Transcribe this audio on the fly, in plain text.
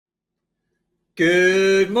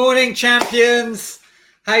Good morning, champions.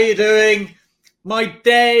 How you doing? My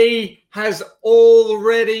day has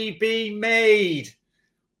already been made.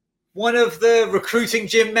 One of the recruiting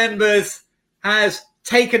gym members has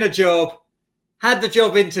taken a job, had the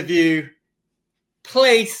job interview,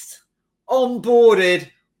 placed, onboarded,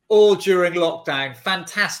 all during lockdown.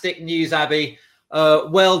 Fantastic news, Abby.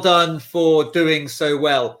 Well done for doing so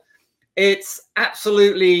well. It's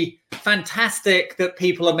absolutely fantastic that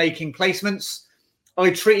people are making placements. I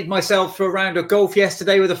treated myself to a round of golf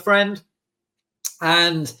yesterday with a friend,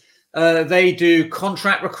 and they do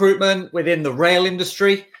contract recruitment within the rail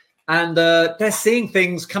industry, and they're seeing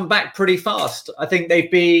things come back pretty fast. I think they've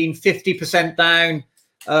been 50% down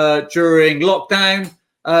during lockdown,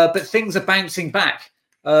 but things are bouncing back.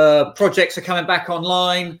 Projects are coming back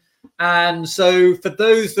online. And so for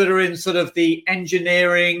those that are in sort of the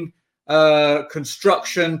engineering,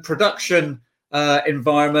 construction, production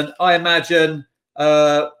environment, I imagine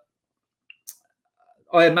that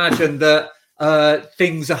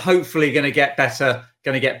things are hopefully going to get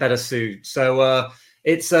better soon. So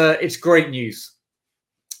it's great news.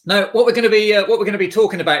 Now, what we're going to be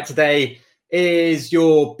talking about today is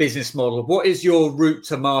your business model. What is your route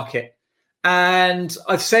to market? And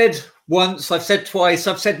I've said once, I've said twice,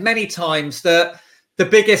 I've said many times that the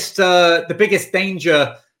biggest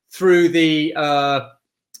danger through the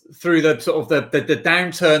sort of the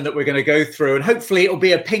downturn that we're going to go through, and hopefully it'll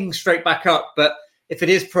be a ping straight back up, but if it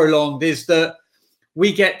is prolonged, is that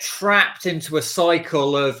we get trapped into a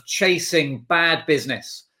cycle of chasing bad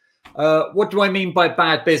business. What do I mean by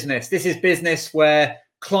bad business? This is business where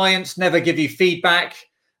clients never give you feedback.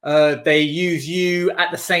 They use you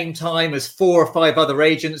at the same time as 4 or 5 other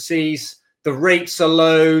agencies. The rates are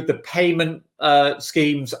low. The payment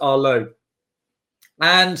schemes are low.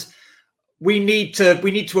 And we need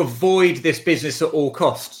to avoid this business at all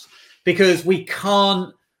costs, because we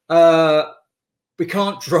can't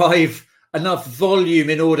drive enough volume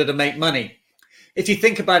in order to make money. If you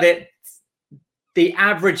think about it, the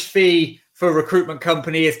average fee for a recruitment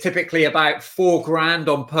company is typically about £4,000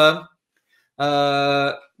 on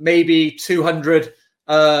perm, maybe £200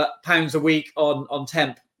 a week on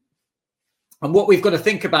temp. And what we've got to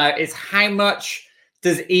think about is how much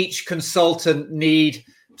does each consultant need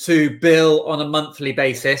to bill on a monthly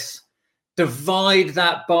basis. Divide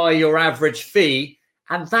that by your average fee,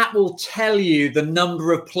 and that will tell you the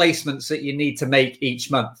number of placements that you need to make each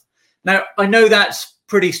month. Now, I know that's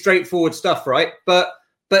pretty straightforward stuff, right? But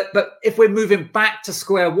if we're moving back to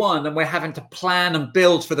square one and we're having to plan and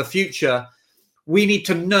build for the future, we need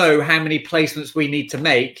to know how many placements we need to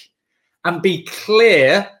make and be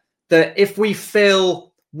clear that if we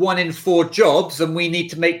fill 1 in 4 jobs and we need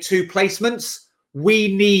to make 2 placements,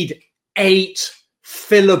 we need 8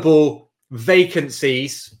 fillable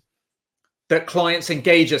vacancies that clients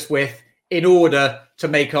engage us with in order to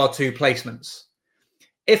make our 2 placements.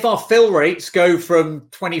 If our fill rates go from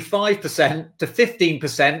 25% to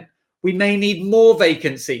 15%, we may need more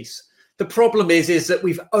vacancies. The problem is that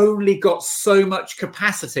we've only got so much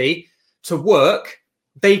capacity to work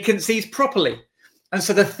vacancies properly. And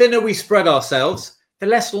so the thinner we spread ourselves, the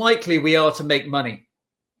less likely we are to make money.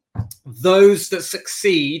 Those that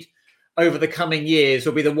succeed over the coming years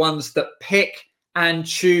will be the ones that pick and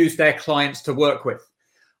choose their clients to work with.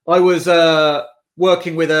 I was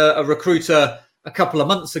working with a recruiter a couple of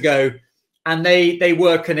months ago, and they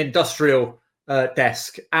work an industrial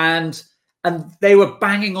desk, and they were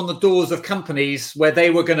banging on the doors of companies where they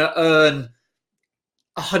were going to earn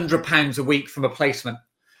 £100 a week from a placement.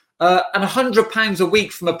 And £100 a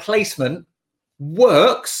week from a placement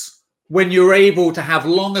works when you're able to have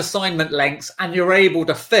long assignment lengths and you're able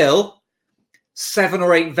to fill 7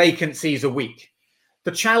 or 8 vacancies a week.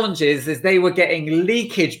 The challenge is they were getting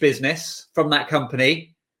leakage business from that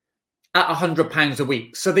company at £100 a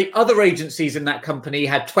week. So the other agencies in that company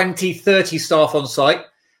had 20, 30 staff on site.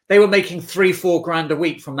 They were making £3-4 a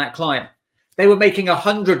week from that client. They were making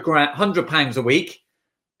 £100 a week,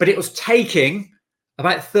 but it was taking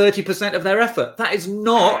about 30% of their effort. That is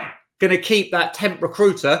not going to keep that temp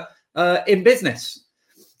recruiter in business.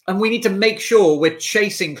 And we need to make sure we're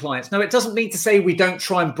chasing clients. Now, it doesn't mean to say we don't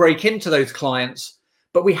try and break into those clients,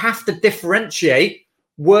 but we have to differentiate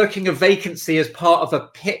working a vacancy as part of a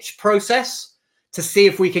pitch process to see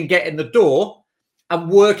if we can get in the door, and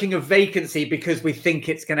working a vacancy because we think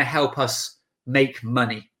it's going to help us make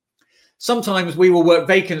money. Sometimes we will work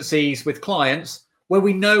vacancies with clients where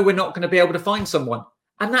we know we're not going to be able to find someone,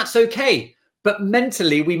 and that's okay. But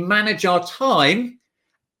mentally, we manage our time,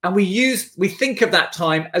 and we think of that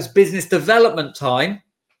time as business development time,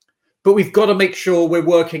 but we've got to make sure we're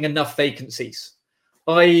working enough vacancies.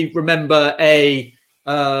 I remember a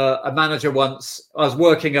manager once. I was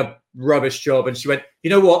working a rubbish job, and she went, "You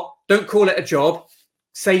know what? Don't call it a job.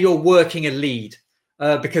 Say you're working a lead,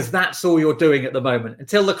 because that's all you're doing at the moment.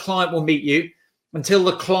 Until the client will meet you, until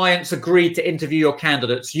the client's agreed to interview your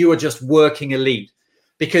candidates, you are just working a lead.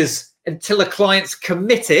 Because until a client's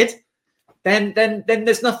committed, then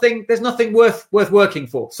there's nothing worth working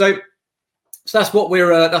for." So that's what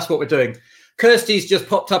we're doing. Kirsty's just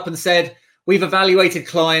popped up and said, "We've evaluated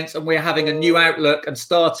clients and we're having a new outlook and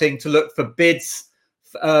starting to look for bids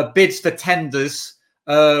for tenders,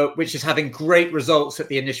 which is having great results at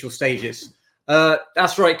the initial stages."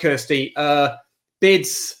 That's right, Kirsty.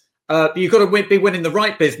 Bids, you've got to be winning the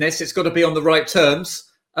right business. It's got to be on the right terms.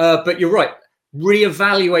 But you're right,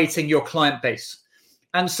 reevaluating your client base.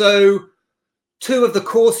 And so 2 of the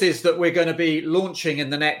courses that we're going to be launching in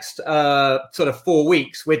the next sort of 4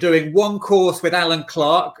 weeks, we're doing one course with Alan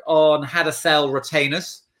Clark on how to sell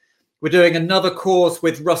retainers. We're doing another course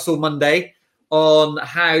with Russell Monday on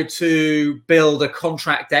how to build a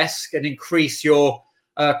contract desk and increase your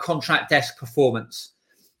contract desk performance.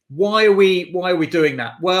 Why are we doing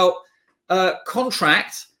that? Well,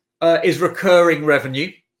 contract is recurring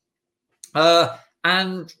revenue,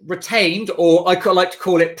 and retained, or I like to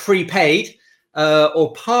call it prepaid,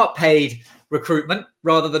 or part paid recruitment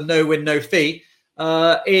rather than no win, no fee,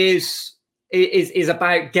 is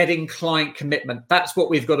about getting client commitment. That's what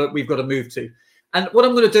we've got to move to. And what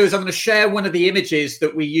I'm going to do is I'm going to share one of the images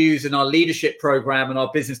that we use in our leadership program and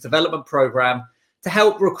our business development program to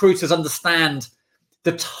help recruiters understand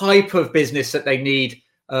the type of business that they need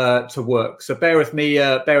to work. So bear with me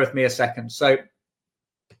a second. So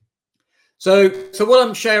what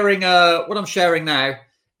I'm sharing now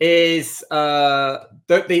is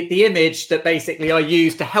the image that basically I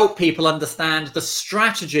use to help people understand the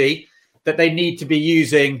strategy that they need to be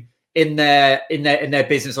using in their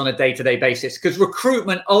business on a day-to-day basis. Because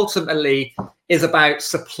recruitment ultimately is about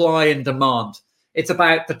supply and demand. It's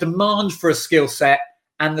about the demand for a skill set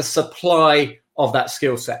and the supply of that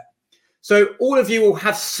skill set. So all of you will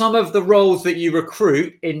have some of the roles that you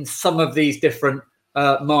recruit in some of these different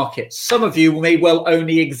markets. Some of you may well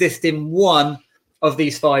only exist in one of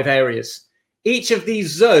these 5 areas. Each of these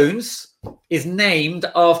zones is named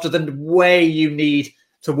after the way you need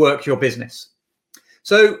to work your business.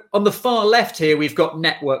 So on the far left here, we've got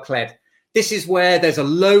network led. This is where there's a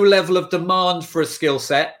low level of demand for a skill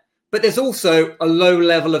set, but there's also a low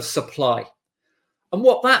level of supply. And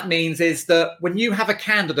what that means is that when you have a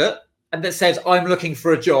candidate and that says, "I'm looking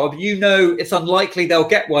for a job," you know it's unlikely they'll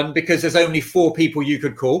get one because there's only 4 people you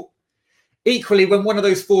could call. Equally, when one of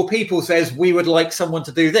those 4 people says, "We would like someone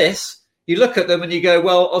to do this," you look at them and you go,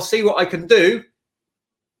 "Well, I'll see what I can do."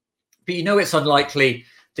 But you know it's unlikely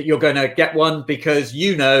that you're going to get one because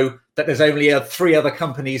you know that there's only 3 other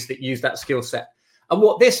companies that use that skill set. And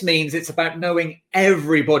what this means, it's about knowing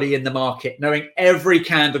everybody in the market, knowing every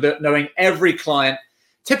candidate, knowing every client.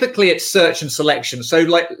 Typically, it's search and selection. So,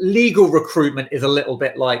 like legal recruitment is a little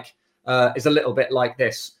bit like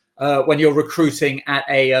this when you're recruiting at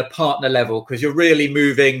a partner level, because you're really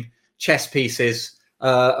moving chess pieces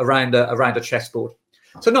around a chessboard.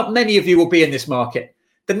 So, not many of you will be in this market.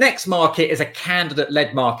 The next market is a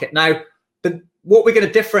candidate-led market. Now, what we're going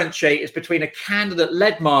to differentiate is between a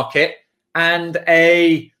candidate-led market and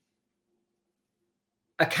a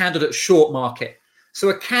candidate short market. So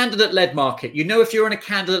a candidate-led market, you know, if you're in a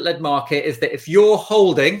candidate-led market, is that if you're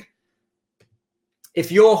holding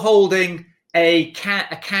a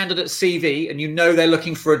candidate CV and you know they're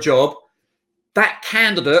looking for a job, that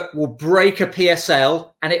candidate will break a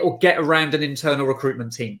PSL and it will get around an internal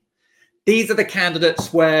recruitment team. These are the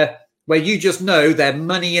candidates where you just know they're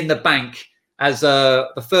money in the bank. As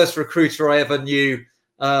the first recruiter I ever knew,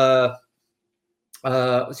 was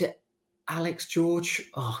it Alex George?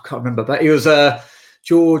 Oh, I can't remember, but he was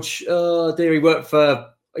George. Oh dear, he worked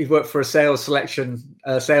for a sales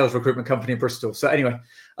recruitment company in Bristol. So anyway,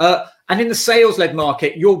 and in the sales-led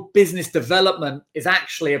market, your business development is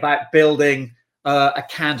actually about building a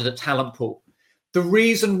candidate talent pool. The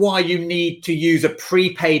reason why you need to use a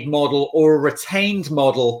prepaid model or a retained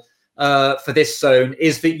model for this zone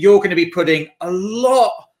is that you're going to be putting a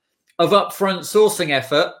lot of upfront sourcing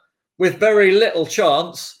effort with very little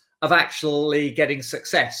chance of actually getting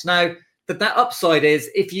success. Now, that upside is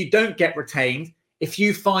if you don't get retained, if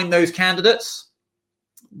you find those candidates,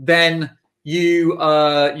 then you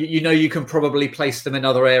know you can probably place them in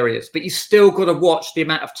other areas, but you still got to watch the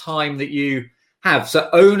amount of time that you have. So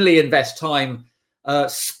only invest time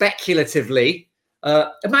speculatively.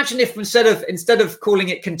 Imagine if instead of calling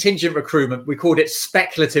it contingent recruitment, we called it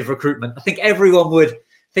speculative recruitment. I think everyone would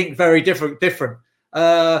think very different.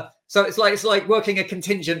 So it's like working a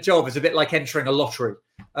contingent job is a bit like entering a lottery.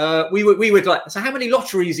 We would like, so how many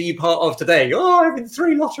lotteries are you part of today? Oh, I'm in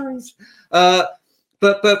 3 lotteries.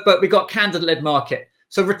 But we got candidate-led market.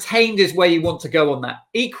 So retained is where you want to go on that.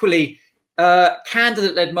 Equally,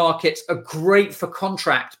 candidate-led markets are great for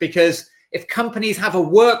contract, because if companies have a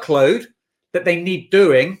workload that they need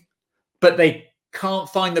doing, but they can't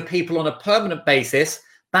find the people on a permanent basis,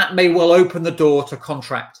 that may well open the door to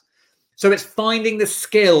contract. So it's finding the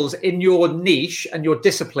skills in your niche and your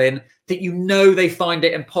discipline that you know they find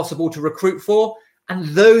it impossible to recruit for. And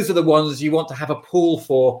those are the ones you want to have a pool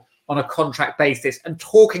for on a contract basis, and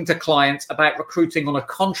talking to clients about recruiting on a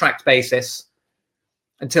contract basis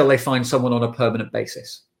until they find someone on a permanent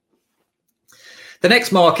basis. The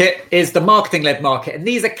next market is the marketing-led market, and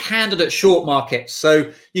these are candidate short markets.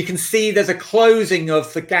 So you can see there's a closing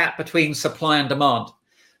of the gap between supply and demand.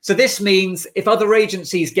 So this means if other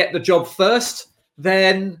agencies get the job first,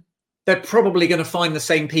 then they're probably going to find the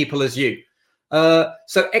same people as you.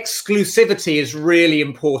 So exclusivity is really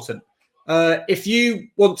important. If you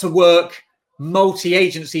want to work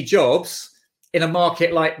multi-agency jobs in a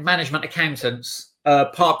market like management accountants,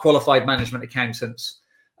 part qualified management accountants,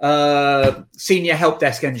 senior help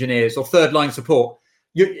desk engineers, or third line support,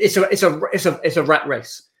 it's a rat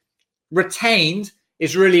race. Retained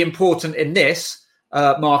is really important in this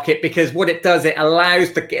market, because what it does,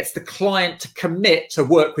 it gets the client to commit to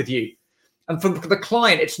work with you. And for the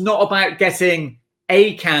client, it's not about getting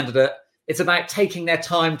a candidate. It's about taking their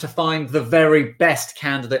time to find the very best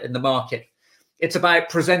candidate in the market. It's about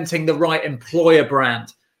presenting the right employer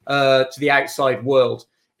brand to the outside world.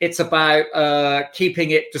 It's about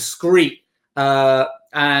keeping it discreet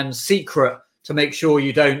and secret to make sure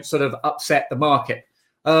you don't sort of upset the market.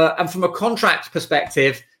 And from a contract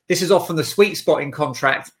perspective, this is often the sweet spot in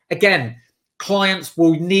contract. Again, clients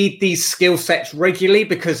will need these skill sets regularly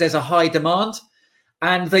because there's a high demand,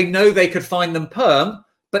 and they know they could find them perm,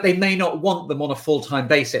 but they may not want them on a full-time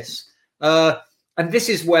basis. And this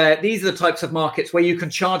is where these are the types of markets where you can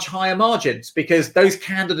charge higher margins, because those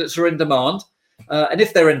candidates are in demand. And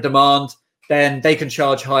if they're in demand, then they can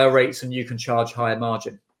charge higher rates and you can charge higher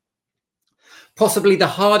margin. Possibly the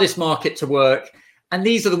hardest market to work, and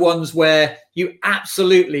these are the ones where you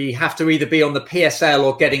absolutely have to either be on the PSL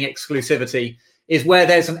or getting exclusivity, is where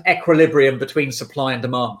there's an equilibrium between supply and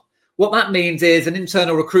demand. What that means is an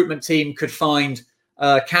internal recruitment team could find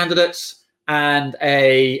candidates, and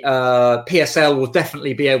a PSL will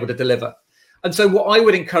definitely be able to deliver. And so what I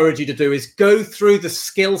would encourage you to do is go through the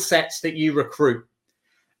skill sets that you recruit.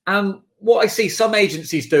 And what I see some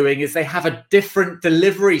agencies doing is they have a different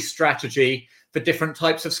delivery strategy for different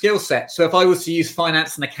types of skill sets. So if I was to use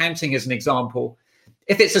finance and accounting as an example,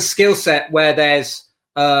 if it's a skill set where there's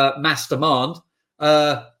mass demand,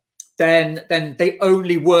 then they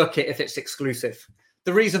only work it if it's exclusive.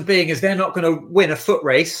 The reason being is they're not going to win a foot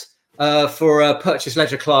race for a purchase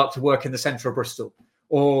ledger clerk to work in the centre of Bristol,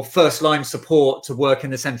 or first line support to work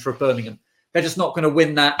in the centre of Birmingham. They're just not going to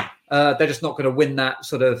win that. They're just not going to win that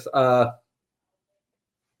sort of.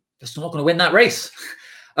 Just not going to win that race.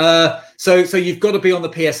 So you've got to be on the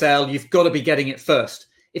PSL. You've got to be getting it first.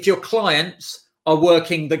 If your clients are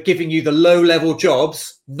giving you the low level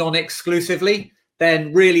jobs non-exclusively,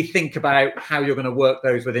 then really think about how you're going to work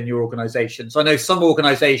those within your organization. So I know some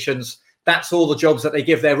organizations, that's all the jobs that they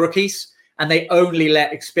give their rookies, and they only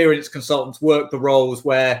let experienced consultants work the roles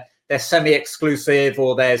where they're semi-exclusive,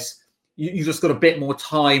 or you just got a bit more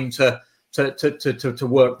time to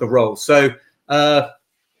work the role. So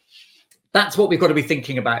that's what we've got to be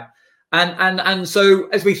thinking about. And so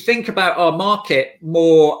as we think about our market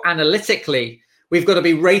more analytically, we've got to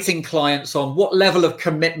be rating clients on what level of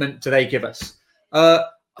commitment do they give us.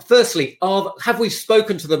 Firstly, have we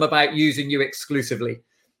spoken to them about using you exclusively?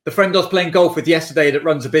 The friend I was playing golf with yesterday that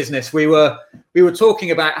runs a business, we were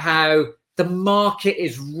talking about how the market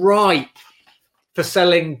is ripe for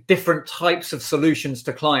selling different types of solutions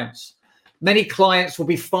to clients. Many clients will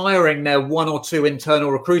be firing their 1 or 2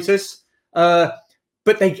 internal recruiters, but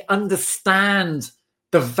they understand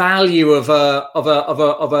the value of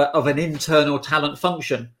an internal talent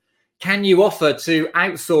function. Can you offer to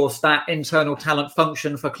outsource that internal talent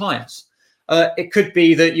function for clients? It could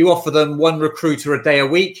be that you offer them 1 recruiter a day a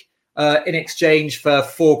week in exchange for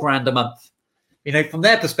 $4,000 a month. From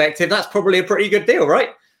their perspective, that's probably a pretty good deal, right?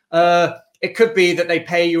 It could be that they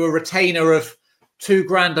pay you a retainer of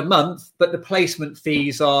 $2,000 a month, but the placement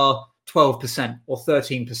fees are 12% or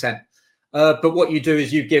 13%. But what you do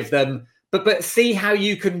is you give them, but see how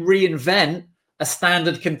you can reinvent a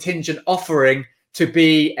standard contingent offering to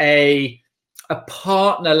be a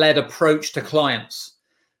partner-led approach to clients.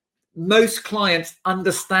 most clients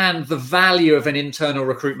understand the value of an internal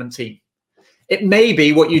recruitment team. It may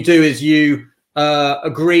be what you do is you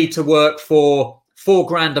agree to work for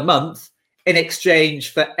 $4,000 a month in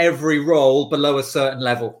exchange for every role below a certain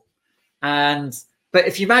level. But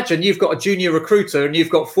if you imagine you've got a junior recruiter and you've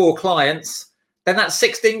got 4 clients, then that's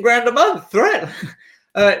 $16,000 a month, right?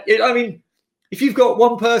 I mean, if you've got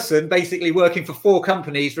one person basically working for 4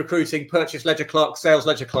 companies recruiting purchase ledger clerks, sales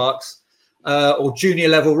ledger clerks, or junior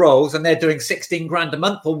level roles, and they're doing $16,000 a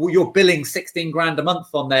month, or you're billing $16,000 a month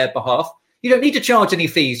on their behalf, you don't need to charge any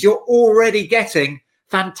fees. You're already getting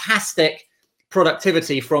fantastic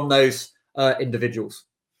productivity from those individuals.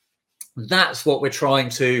 That's what we're trying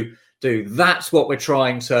to do. That's what we're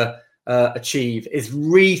trying to achieve, is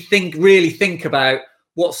really think about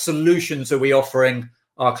what solutions are we offering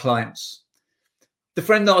our clients. The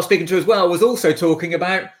friend that I was speaking to as well was also talking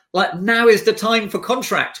about, like, now is the time for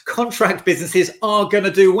contract. Contract businesses are going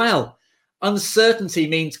to do well. Uncertainty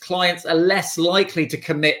means clients are less likely to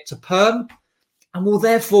commit to perm and will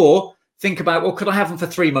therefore think about, well, could I have them for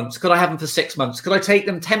 3 months? Could I have them for 6 months? Could I take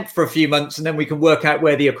them temp for a few months and then we can work out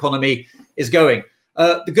where the economy is going?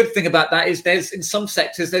 The good thing about that is in some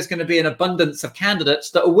sectors, there's going to be an abundance of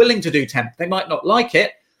candidates that are willing to do temp. They might not like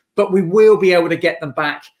it, but we will be able to get them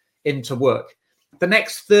back into work. The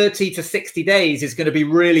next 30 to 60 days is going to be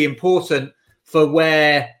really important for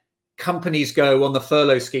where companies go on the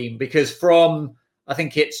furlough scheme, because from, I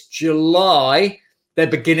think it's July, they're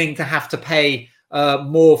beginning to have to pay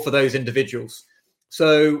more for those individuals.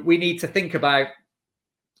 So we need to think about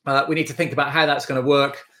how that's going to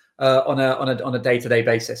work on a day-to-day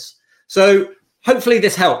basis. So hopefully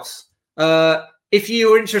this helps. If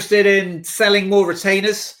you are interested in selling more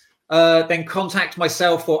retainers, then contact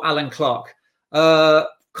myself or Alan Clark.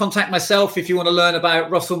 Contact myself if you want to learn about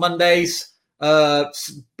Russell Mondays,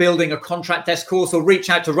 building a contract desk course, or reach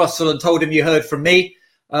out to Russell and told him you heard from me,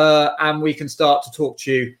 and we can start to talk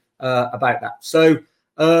to you about that. So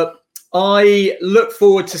I look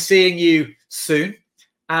forward to seeing you soon,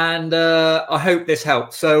 and I hope this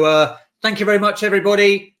helps. So thank you very much,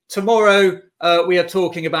 everybody. Tomorrow we are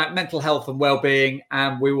talking about mental health and well-being,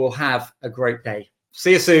 and we will have a great day.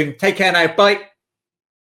 See you soon. Take care now. Bye.